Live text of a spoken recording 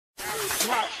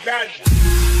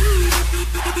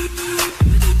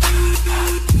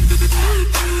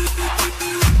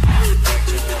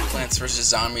Plants vs.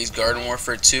 Zombies, Garden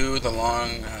Warfare 2, the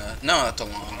long, no, not the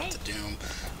long, not the Doom,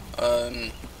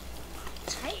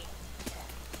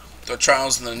 the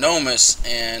Trials of the Nomus,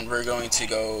 and we're going to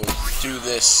go do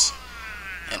this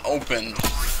and open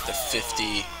the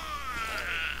 50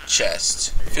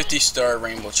 chest, 50-star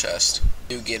rainbow chest.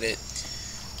 Do get it.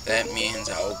 That means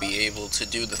I'll be able to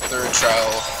do the third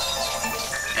trial,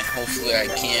 and hopefully I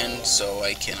can, so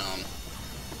I can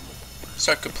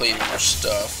start completing more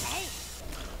stuff.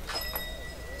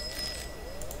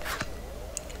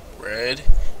 Red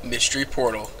mystery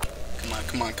portal. Come on,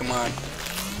 come on, come on.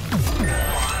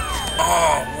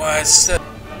 Oh, what's that?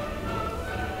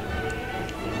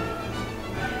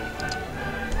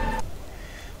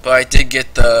 But I did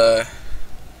get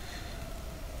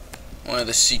one of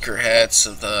the secret hats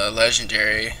of the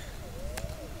legendary,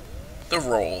 the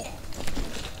roll,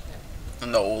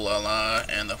 and the Olala,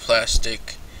 and the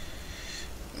plastic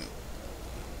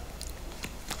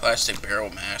barrel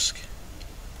mask.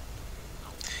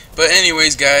 But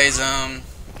anyways, guys, I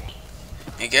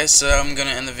guess I'm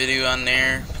gonna end the video on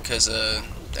there because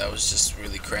that was just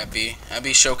really crappy. I'll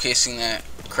be showcasing that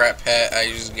crap hat I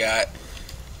just got.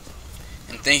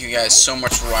 And thank you guys so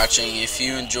much for watching. If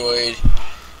you enjoyed,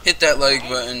 hit that like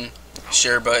button,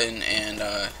 share button, and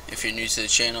if you're new to the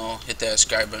channel, hit that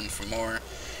subscribe button for more.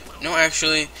 No,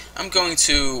 actually, I'm going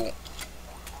to...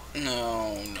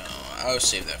 No, I'll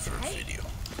save that for a video.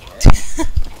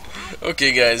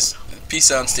 Okay, guys.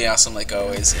 Peace out and stay awesome like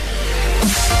always.